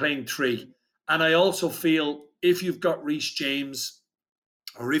when you're playing three. And I also feel if you've got Reece James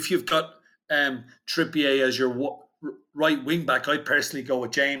or if you've got Trippier as your right wing back, I personally go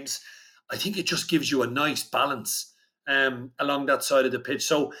with James. I think it just gives you a nice balance along that side of the pitch.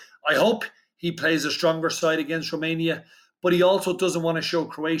 So I hope he plays a stronger side against Romania, but he also doesn't want to show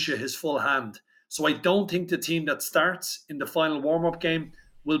Croatia his full hand. So I don't think the team that starts in the final warm-up game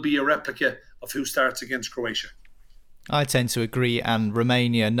will be a replica of who starts against Croatia. I tend to agree, and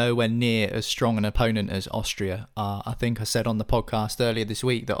Romania nowhere near as strong an opponent as Austria are. I think I said on the podcast earlier this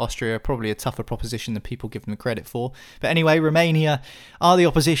week that Austria are probably a tougher proposition than people give them credit for. But anyway, Romania are the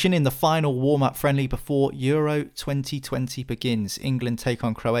opposition in the final warm-up friendly before Euro 2020 begins. England take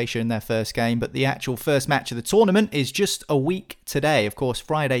on Croatia in their first game, but the actual first match of the tournament is just a week today. Of course,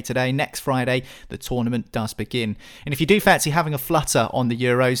 Friday today, next Friday, the tournament does begin. And if you do fancy having a flutter on the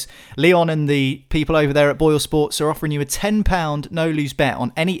Euros, Leon and the people over there at Boyle Sports are offering you a £10 no-lose bet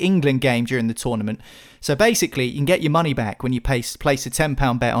on any England game during the tournament. So basically, you can get your money back when you place a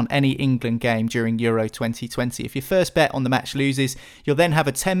 £10 bet on any England game during Euro 2020. If your first bet on the match loses, you'll then have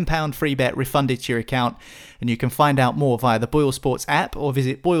a £10 free bet refunded to your account. And you can find out more via the Boyle Sports app or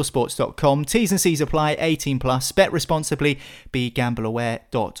visit boylesports.com. T's and C's apply, 18+. Bet responsibly,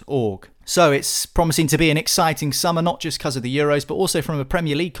 begambleaware.org. So it's promising to be an exciting summer, not just because of the Euros, but also from a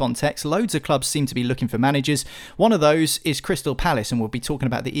Premier League context. Loads of clubs seem to be looking for managers. One of those is Crystal Palace, and we'll be talking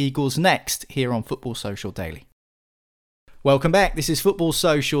about the Eagles next here on Football Social Daily. Welcome back. This is Football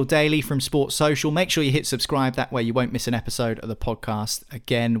Social Daily from Sports Social. Make sure you hit subscribe. That way you won't miss an episode of the podcast.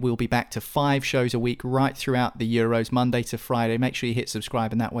 Again, we'll be back to 5 shows a week right throughout the Euros, Monday to Friday. Make sure you hit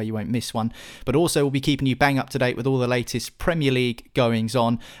subscribe, and that way you won't miss one. But also, we'll be keeping you bang up to date with all the latest Premier League goings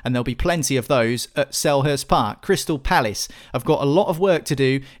on, and there'll be plenty of those at Selhurst Park. Crystal Palace have got a lot of work to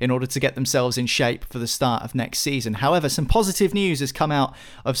do in order to get themselves in shape for the start of next season. However, some positive news has come out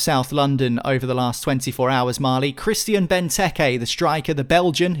of South London over the last 24 hours, Marley. Christian Benteke, the striker, the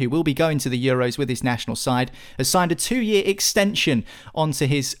Belgian, who will be going to the Euros with his national side, has signed a 2-year extension onto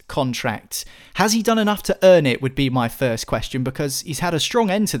his contract. Has he done enough to earn it, would be my first question, because he's had a strong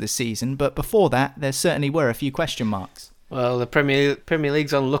end to the season, but before that, there certainly were a few question marks. Well, the Premier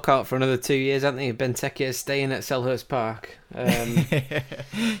League's on lookout for another 2 years, aren't they? Benteke is staying at Selhurst Park.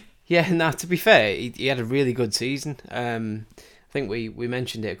 Yeah, now to be fair, he had a really good season. I think we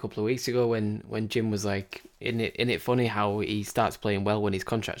mentioned it a couple of weeks ago when Jim was like, isn't it funny how he starts playing well when his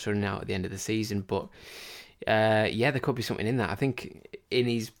contract's running out at the end of the season? But yeah, there could be something in that. I think in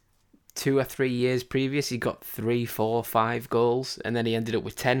his 2 or 3 years previous, he got 3, 4, 5 goals, and then he ended up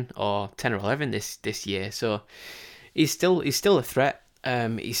with 10 or 11 this year. So he's still a threat.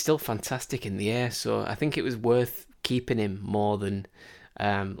 He's still fantastic in the air. So I think it was worth keeping him more than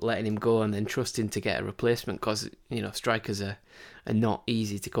letting him go and then trusting to get a replacement, because strikers are not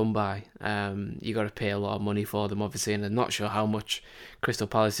easy to come by. You got to pay a lot of money for them, obviously, and I'm not sure how much Crystal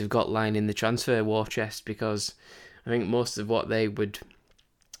Palace have got lying in the transfer war chest, because I think most of what they would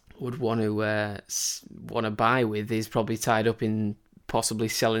want to buy with is probably tied up in possibly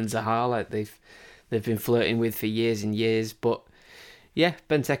selling Zaha, like they've been flirting with for years and years. But yeah,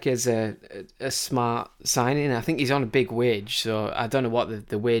 Benteke is a smart signing. I think he's on a big wage, so I don't know what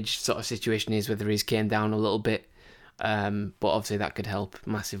the wage sort of situation is, whether he's came down a little bit. But obviously that could help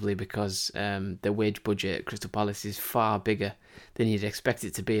massively, because the wage budget at Crystal Palace is far bigger than you'd expect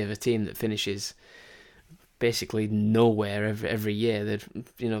it to be of a team that finishes basically nowhere every year.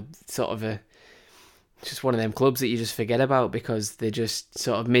 They're sort of just one of them clubs that you just forget about, because they're just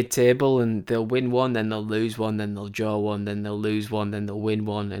sort of mid-table, and they'll win one, then they'll lose one, then they'll draw one, then they'll lose one, then they'll win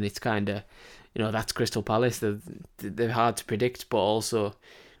one, and it's kind of, that's Crystal Palace. They're hard to predict, but also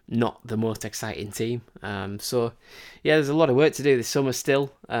not the most exciting team. So yeah, there's a lot of work to do this summer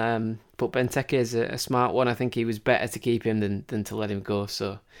still. But Benteke is a smart one. I think he was better to keep him than to let him go.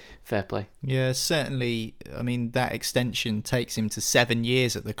 So fair play. Yeah, certainly. I mean, that extension takes him to 7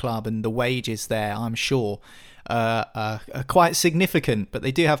 years at the club, and the wages there, I'm sure, are quite significant. But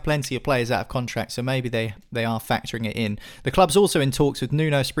they do have plenty of players out of contract, so maybe they are factoring it in. The club's also in talks with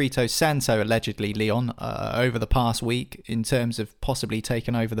Nuno Espirito Santo, allegedly, Leon, over the past week, in terms of possibly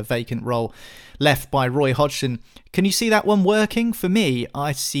taking over the vacant role left by Roy Hodgson. Can you see that one working? For me,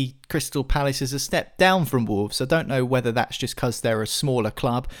 I see Crystal Palace as a step down from Wolves. I don't know whether that's just because they're a smaller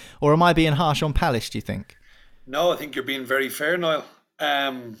club, or am I being harsh on Palace, do you think? No, I think you're being very fair, Niall.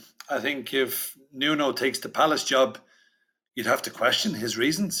 I think if Nuno takes the Palace job, you'd have to question his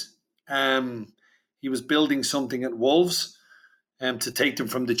reasons. He was building something at Wolves. To take them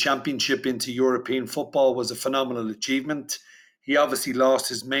from the Championship into European football was a phenomenal achievement. He obviously lost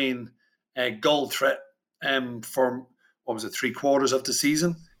his main goal threat for, 3/4 of the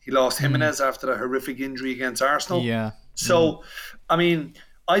season. He lost Jimenez after a horrific injury against Arsenal. Yeah. So, I mean,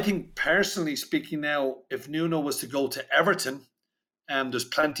 I think personally speaking now, if Nuno was to go to Everton, there's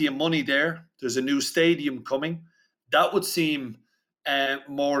plenty of money there. There's a new stadium coming. That would seem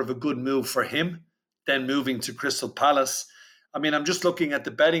more of a good move for him than moving to Crystal Palace. I mean, I'm just looking at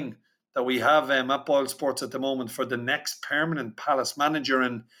the betting that we have at Boyle Sports at the moment for the next permanent Palace manager,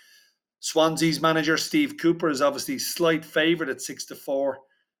 and Swansea's manager Steve Cooper is obviously slight favourite at 6-4.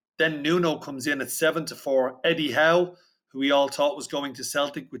 Then Nuno comes in at 7-4. Eddie Howe, who we all thought was going to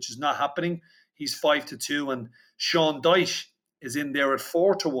Celtic, which is not happening, he's 5-2, and Sean Dyche is in there at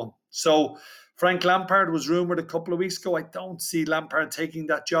 4-1. So Frank Lampard was rumoured a couple of weeks ago. I don't see Lampard taking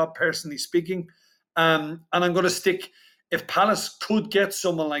that job, personally speaking. And I'm going to stick, if Palace could get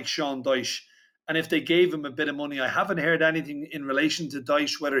someone like Sean Dyche, and if they gave him a bit of money, I haven't heard anything in relation to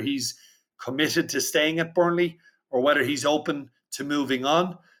Dyche, whether he's committed to staying at Burnley or whether he's open to moving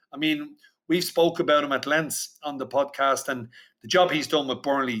on. I mean, we've spoke about him at length on the podcast, and the job he's done with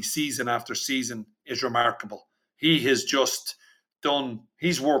Burnley season after season is remarkable. He has just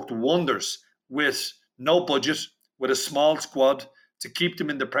he's worked wonders with no budget, with a small squad, to keep them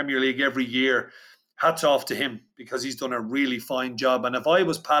in the Premier League every year. Hats off to him, because he's done a really fine job. And if I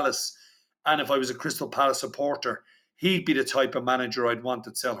was Palace, and if I was a Crystal Palace supporter, he'd be the type of manager I'd want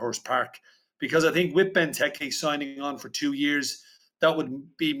at Selhurst Park. Because I think with Benteke signing on for 2 years, that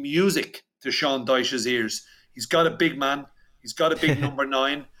would be music to Sean Dyche's ears. He's got a big man. He's got a big number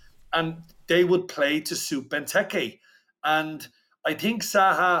 9. And they would play to suit Benteke. And I think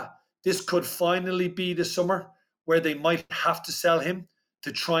Zaha, this could finally be the summer where they might have to sell him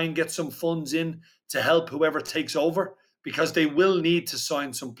to try and get some funds in to help whoever takes over, because they will need to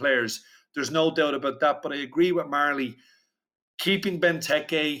sign some players. There's no doubt about that. But I agree with Marley. Keeping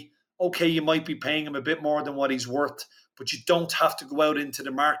Benteke, okay, you might be paying him a bit more than what he's worth, but you don't have to go out into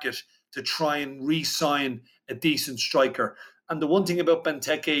the market to try and re-sign a decent striker. And the one thing about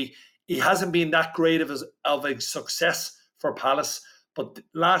Benteke, he hasn't been that great of a success for Palace. But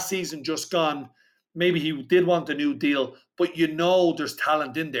last season just gone, maybe he did want a new deal, but there's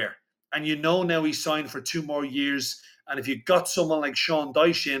talent in there. And now he's signed for 2 more years. And if you got someone like Sean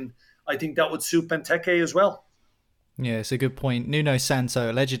Dyche in, I think that would suit Benteke as well. Yeah, it's a good point. Nuno Santo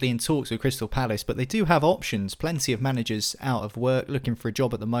allegedly in talks with Crystal Palace, but they do have options. Plenty of managers out of work looking for a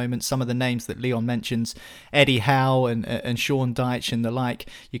job at the moment. Some of the names that Leon mentions, Eddie Howe and Sean Dyche and the like.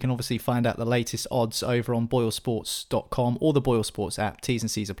 You can obviously find out the latest odds over on boylesports.com or the Boyle Sports app. T's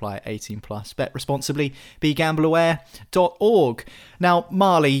and C's apply at 18+. Bet responsibly. BeGambleAware.org. Now,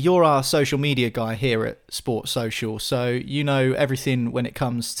 Marley, you're our social media guy here at Sports Social, so you know everything when it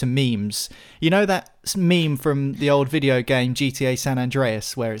comes to memes. You know that meme from the old video game GTA San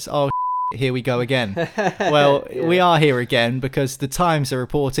Andreas where it's, oh, here we go again. Well, we are here again because the Times are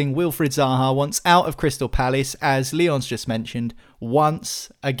reporting Wilfried Zaha wants out of Crystal Palace, as Leon's just mentioned,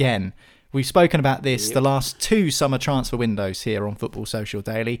 once again. We've spoken about this the last 2 summer transfer windows here on Football Social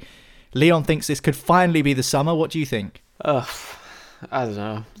Daily. Leon thinks this could finally be the summer. What do you think? I don't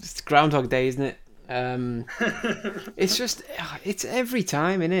know. It's Groundhog Day, isn't it? It's every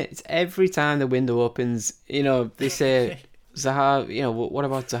time, isn't it? It's every time the window opens. You know, they say, Zaha, you know, what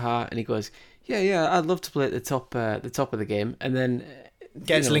about Zaha? And he goes, yeah, I'd love to play at the top of the game. And then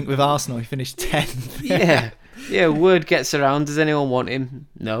gets linked with Arsenal. He finished 10th. yeah. Word gets around. Does anyone want him?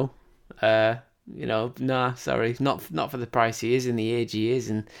 No. Nah, sorry, not for the price he is and the age he is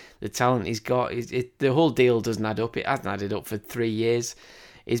and the talent he's got. The whole deal doesn't add up. It hasn't added up for 3 years.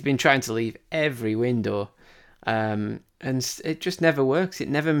 He's been trying to leave every window, and it just never works. It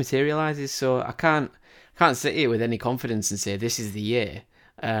never materialises. So I can't sit here with any confidence and say this is the year.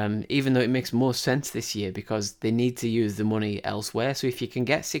 Even though it makes more sense this year because they need to use the money elsewhere. So if you can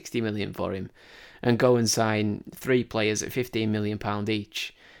get 60 million for him and go and sign 3 players at £15 million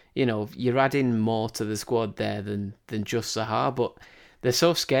each, you know, you're adding more to the squad there than just Zaha, but they're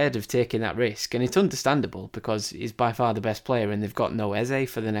so scared of taking that risk, and it's understandable because he's by far the best player, and they've got no Eze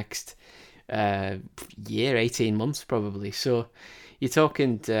for the next year, 18 months probably. So you're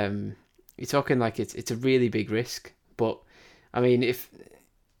talking like it's a really big risk. But I mean, if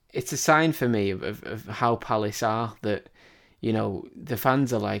it's a sign for me of how Palace are, that, you know, the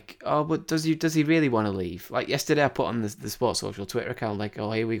fans are like, oh, but does he really want to leave? Like yesterday I put on the Sports Social Twitter account, like,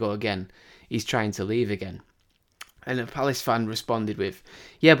 oh, here we go again. He's trying to leave again. And a Palace fan responded with,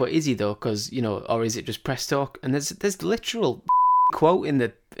 yeah, but is he though? Because, you know, or is it just press talk? And there's literal quote in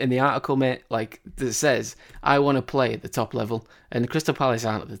the article, mate, like, that says, I want to play at the top level. And Crystal Palace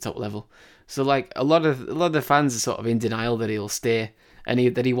aren't at the top level. So, like, a lot of the fans are sort of in denial that he'll stay and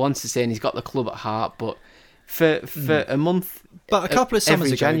that he wants to stay and he's got the club at heart, but for a month, but a couple of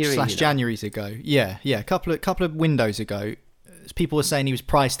summers ago, Januaries ago, a couple of windows ago, people were saying he was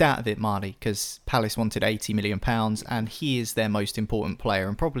priced out of it, Marty, because Palace wanted £80 million, and he is their most important player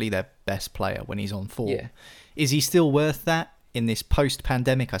and probably their best player when he's on form. Yeah. Is he still worth that in this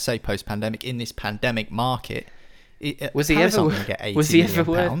post-pandemic? I say post-pandemic, in this pandemic market. Was he ever worth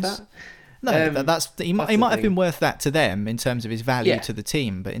that? No, he might have been worth that to them in terms of his value to the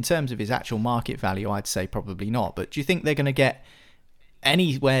team, but in terms of his actual market value, I'd say probably not. But do you think they're going to get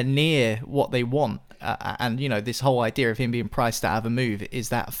anywhere near what they want? And, you know, this whole idea of him being priced out of a move, is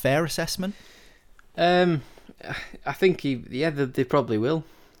that a fair assessment? I think they probably will,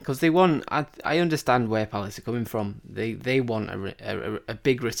 because they want. I understand where Palace are coming from. They want a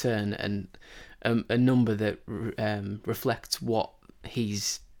big return and a number that reflects what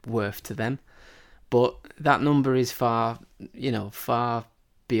he's worth to them, but that number is far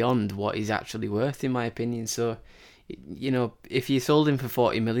beyond what he's actually worth, in my opinion. So, you know, if you sold him for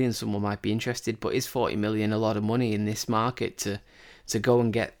 40 million, someone might be interested, but is 40 million a lot of money in this market to go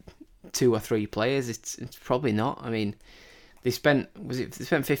and get 2 or 3 players? It's probably not. I mean, they spent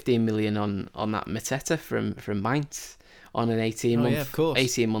 15 million on that Mateta from Mainz on an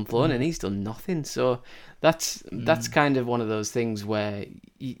 18-month loan, and he's done nothing. So that's kind of one of those things where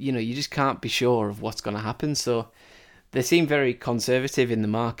you just can't be sure of what's going to happen. So they seem very conservative in the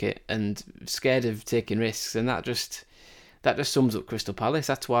market and scared of taking risks, and that just sums up Crystal Palace.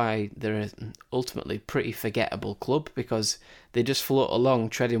 That's why they're ultimately pretty forgettable club, because they just float along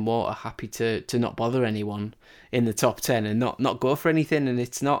treading water, happy to not bother anyone in the top 10 and not go for anything. And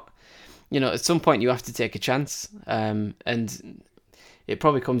it's not, you know, at some point you have to take a chance, and it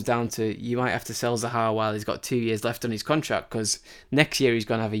probably comes down to, you might have to sell Zaha while he's got 2 years left on his contract, because next year he's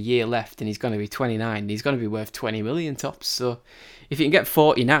going to have a year left and he's going to be 29 and he's going to be worth 20 million tops. So if you can get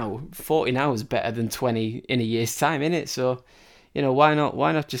 40 now is better than 20 in a year's time, innit? So, you know, why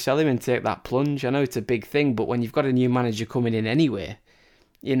not just sell him and take that plunge? I know it's a big thing, but when you've got a new manager coming in anyway,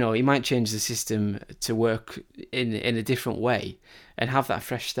 you know, he might change the system to work in a different way and have that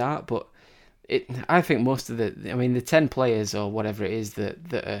fresh start. But I think most of the 10 players or whatever it is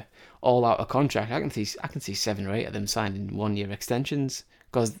that are all out of contract, I can see 7 or 8 of them signing 1-year extensions,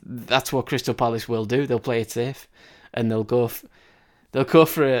 because that's what Crystal Palace will do. They'll play it safe, and they'll go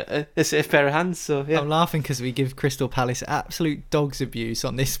for a safe pair of hands. So yeah. I'm laughing because we give Crystal Palace absolute dog's abuse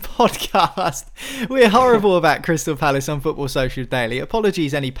on this podcast. We're horrible about Crystal Palace on Football Social Daily.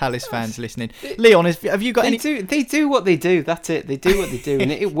 Apologies, any Palace fans listening. Leon, have you got any? They do what they do. That's it. They do what they do, and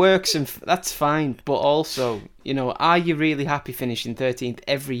it works, and that's fine. But also, You know, are you really happy finishing 13th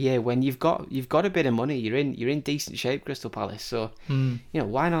every year when you've got a bit of money? You're in decent shape, Crystal Palace. So, you know,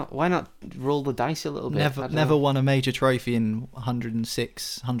 why not roll the dice a little bit? Never won a major trophy in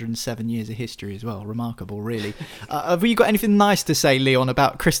 106, 107 years of history as well. Remarkable, really. Have you got anything nice to say, Leon,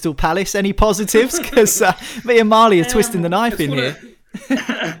 about Crystal Palace? Any positives? Because me and Marley are twisting the knife in here.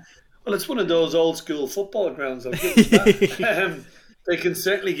 Well, it's one of those old school football grounds. I'll give them that. They can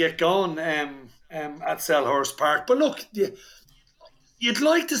certainly get going at Selhurst Park. But look, you'd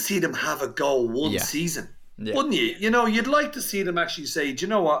like to see them have a go one season, wouldn't you? You know, you'd like to see them actually say, do you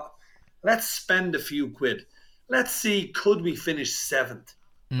know what? Let's spend a few quid. Let's see, could we finish 7th?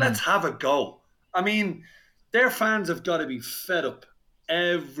 Let's have a go. I mean, their fans have got to be fed up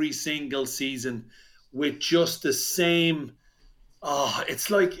every single season with just the same. Oh,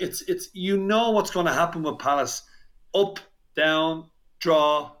 it's like it's you know what's going to happen with Palace. Up, down,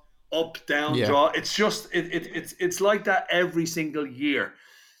 draw, up, down, draw. It's just it's like that every single year.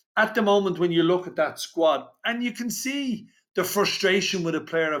 At the moment, when you look at that squad, and you can see the frustration with a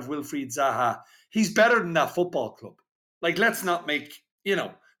player of Wilfried Zaha, he's better than that football club. Like, let's not make, you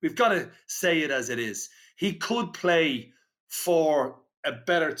know, we've got to say it as it is. He could play for a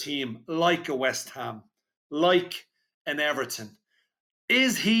better team like a West Ham, like an Everton.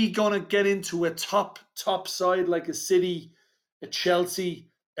 Is he going to get into a top side like a City, a Chelsea,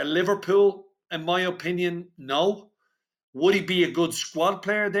 a Liverpool? In my opinion, no. Would he be a good squad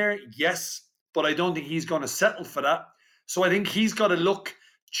player there? Yes. But I don't think he's going to settle for that. So I think he's got to look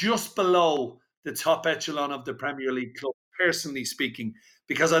just below the top echelon of the Premier League club, personally speaking,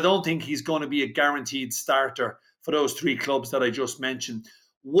 because I don't think he's going to be a guaranteed starter for those 3 clubs that I just mentioned.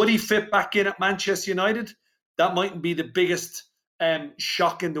 Would he fit back in at Manchester United? That mightn't be the biggest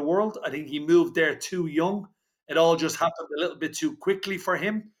shock in the world. I think he moved there too young. It all just happened a little bit too quickly for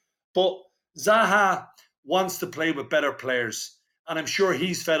him. But Zaha wants to play with better players, and I'm sure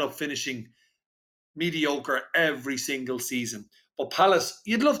he's fed up finishing mediocre every single season. But Palace,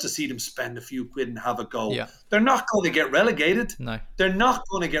 you'd love to see them spend a few quid and have a go. Yeah. They're not going to get relegated. No. They're not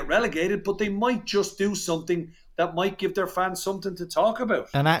going to get relegated, but they might just do something that might give their fans something to talk about.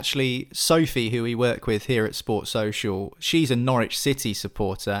 And actually, Sophie, who we work with here at Sports Social, she's a Norwich City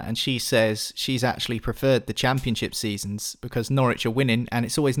supporter, and she says she's actually preferred the Championship seasons because Norwich are winning, and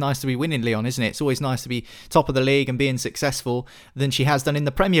it's always nice to be winning, Leon, isn't it? It's always nice to be top of the league and being successful than she has done in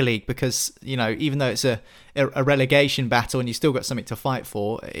the Premier League because, you know, even though it's a relegation battle and you still got something to fight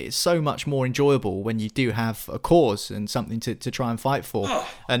for, it's so much more enjoyable when you do have a cause and something to try and fight for. Oh,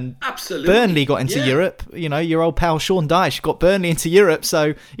 and absolutely. Burnley got into Europe, you know, your old pal Sean Dyche got Burnley into Europe,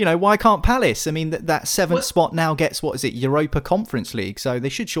 so, you know, why can't Palace? I mean, that 7th spot now gets, what is it, Europa Conference League, so they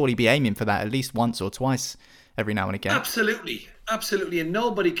should surely be aiming for that at least once or twice every now and again. Absolutely, and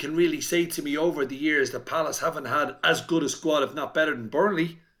nobody can really say to me over the years that Palace haven't had as good a squad, if not better than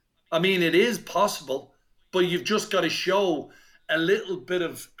Burnley. I mean, it is possible, but you've just got to show a little bit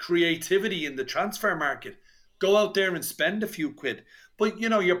of creativity in the transfer market. Go out there and spend a few quid. But, you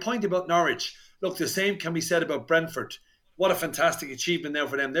know, your point about Norwich, look, the same can be said about Brentford. What a fantastic achievement now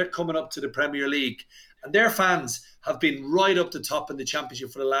for them. They're coming up to the Premier League, and their fans have been right up the top in the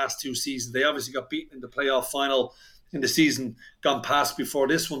Championship for the last 2 seasons. They obviously got beaten in the playoff final in the season gone past before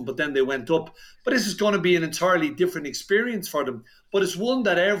this one, but then they went up. But this is going to be an entirely different experience for them. But it's one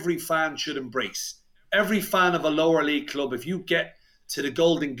that every fan should embrace. Every fan of a lower league club, if you get to the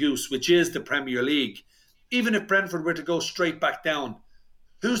Golden Goose, which is the Premier League, even if Brentford were to go straight back down,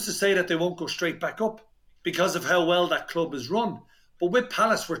 who's to say that they won't go straight back up because of how well that club is run? But with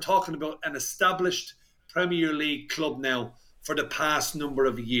Palace, we're talking about an established Premier League club now for the past number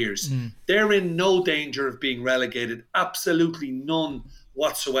of years. They're in no danger of being relegated, absolutely none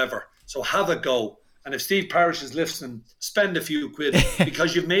whatsoever. So have a go. And if Steve Parish is listening, spend a few quid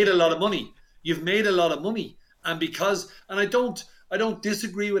because you've made a lot of money. You've made a lot of money. And I don't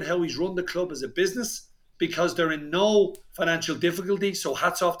disagree with how he's run the club as a business, because they're in no financial difficulty. So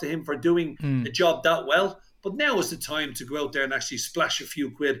hats off to him for doing the job that well. But now is the time to go out there and actually splash a few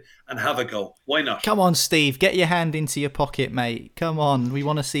quid and have a go. Why not? Come on, Steve. Get your hand into your pocket, mate. Come on. We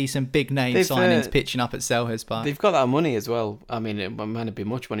want to see some big name signings pitching up at Selhurst Park. They've got that money as well. I mean, it might not be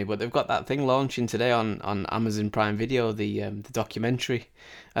much money, but they've got that thing launching today on Amazon Prime Video, the documentary,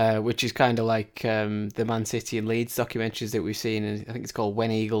 which is kind of like the Man City and Leeds documentaries that we've seen. And I think it's called When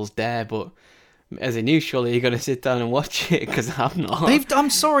Eagles Dare, but As in you, surely you're going to sit down and watch it, because I'm not. I'm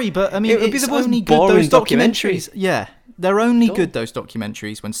sorry, but I mean, It would be it's the most only good boring those documentary. documentaries. Yeah, they're only Cool. good, those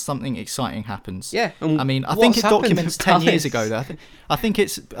documentaries, when something exciting happens. Yeah, and I mean, I think it what's happened documents to 10 years Palace? ago. Though I think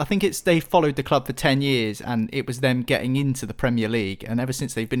it's they followed the club for 10 years, and it was them getting into the Premier League. And ever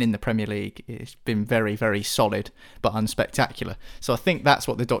since they've been in the Premier League, it's been very, very solid but unspectacular. So I think that's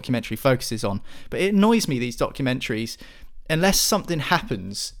what the documentary focuses on. But it annoys me, these documentaries, unless something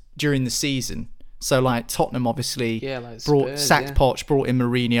happens during the season. So like Tottenham obviously sacked Poch, brought in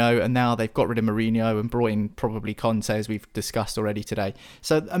Mourinho, and now they've got rid of Mourinho and brought in probably Conte, as we've discussed already today.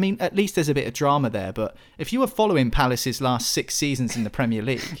 So I mean, at least there's a bit of drama there. But if you were following Palace's last 6 seasons in the Premier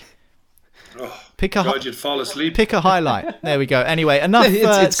League, God, you'd fall asleep. Pick a highlight. There we go. Anyway, enough.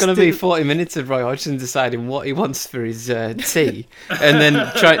 It's going to be 40 minutes of Roy Hodgson deciding what he wants for his tea, and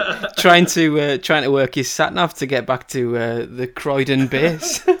then trying to work his sat nav to get back to the Croydon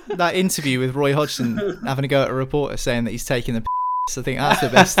base. That interview with Roy Hodgson having a go at a reporter saying that he's taking the piss. I think that's the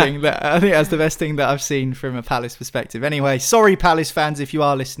best thing. That I've seen from a Palace perspective. Anyway, sorry Palace fans if you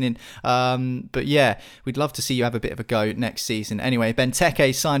are listening, but yeah, we'd love to see you have a bit of a go next season. Anyway,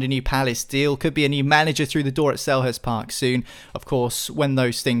 Benteke signed a new Palace deal. Could be a new manager through the door at Selhurst Park soon. Of course, when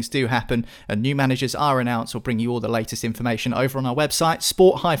those things do happen and new managers are announced, we'll bring you all the latest information over on our website,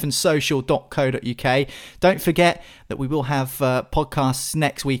 sport-social.co.uk. Don't forget that we will have podcasts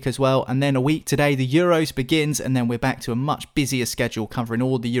next week as well, and then a week today the Euros begins, and then we're back to a much busier schedule covering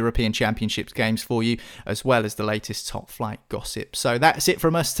all the European Championships games for you, as well as the latest top flight gossip. So that's it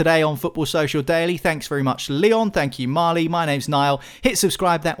from us today on Football Social Daily. Thanks very much, Leon. Thank you, Marley. My name's Niall. Hit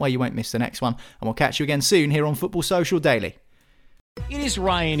subscribe, that way you won't miss the next one, and we'll catch you again soon here on Football Social Daily. It is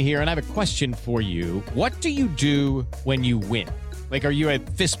Ryan here, and I have a question for you. What do you do when you win? Like, are you a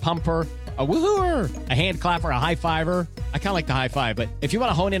fist pumper, a woohooer, a hand clapper, a high fiver? I kind of like the high five, but if you want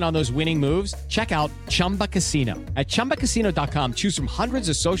to hone in on those winning moves, check out Chumba Casino. At ChumbaCasino.com, choose from hundreds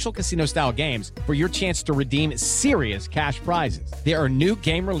of social casino style games for your chance to redeem serious cash prizes. There are new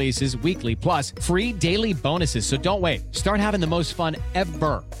game releases weekly, plus free daily bonuses. So don't wait. Start having the most fun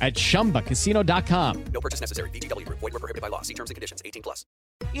ever at ChumbaCasino.com. No purchase necessary. VGW Group. Void where prohibited by law. See terms and conditions. 18+.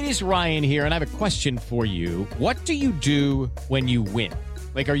 It is Ryan here, and I have a question for you. What do you do when you win?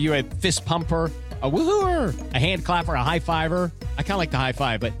 Like, are you a fist pumper, a woohooer, a hand clapper, a high fiver? I kind of like the high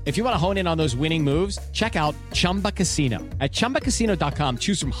five, but if you want to hone in on those winning moves, check out Chumba Casino. At ChumbaCasino.com,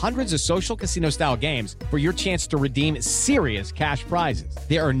 choose from hundreds of social casino style games for your chance to redeem serious cash prizes.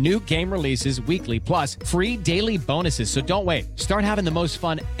 There are new game releases weekly, plus free daily bonuses. So don't wait. Start having the most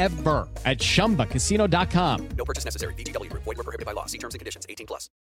fun ever at ChumbaCasino.com. No purchase necessary. VGW Group. Void where prohibited by law. See terms and conditions. 18+.